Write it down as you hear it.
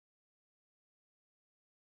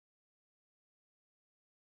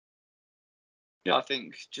Yeah, I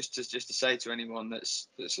think just to say to anyone that's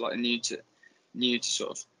like new to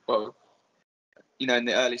sort of, well, in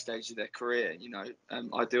the early stage of their career,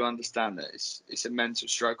 I do understand that it's a mental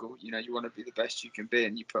struggle. You want to be the best you can be,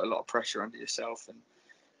 and you put a lot of pressure under yourself, and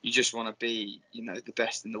you just want to be, the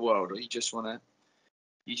best in the world, or you just want to,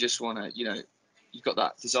 you've got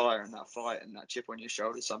that desire and that fight and that chip on your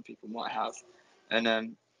shoulder. Some people might have, and I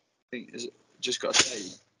think just got to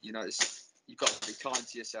say, you've got to be kind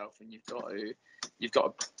to yourself, and you've got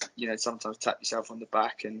to, sometimes tap yourself on the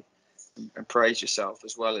back and praise yourself,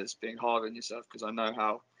 as well as being hard on yourself, because I know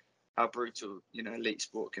how brutal elite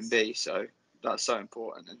sport can be. So that's so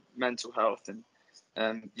important, and mental health and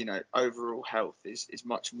overall health is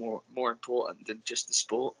much more important than just the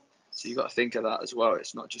sport. So you've got to think of that as well.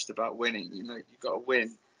 It's not just about winning. You've got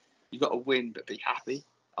to win, but be happy.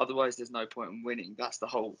 Otherwise, there's no point in winning. That's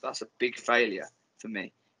a big failure for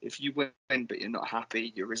me. If you win but you're not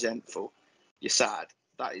happy, you're resentful, you're sad,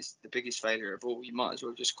 that is the biggest failure of all. You might as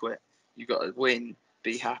well just quit. You've got to win,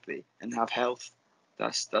 be happy, and have health.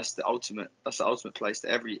 That's the ultimate place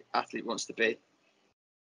that every athlete wants to be.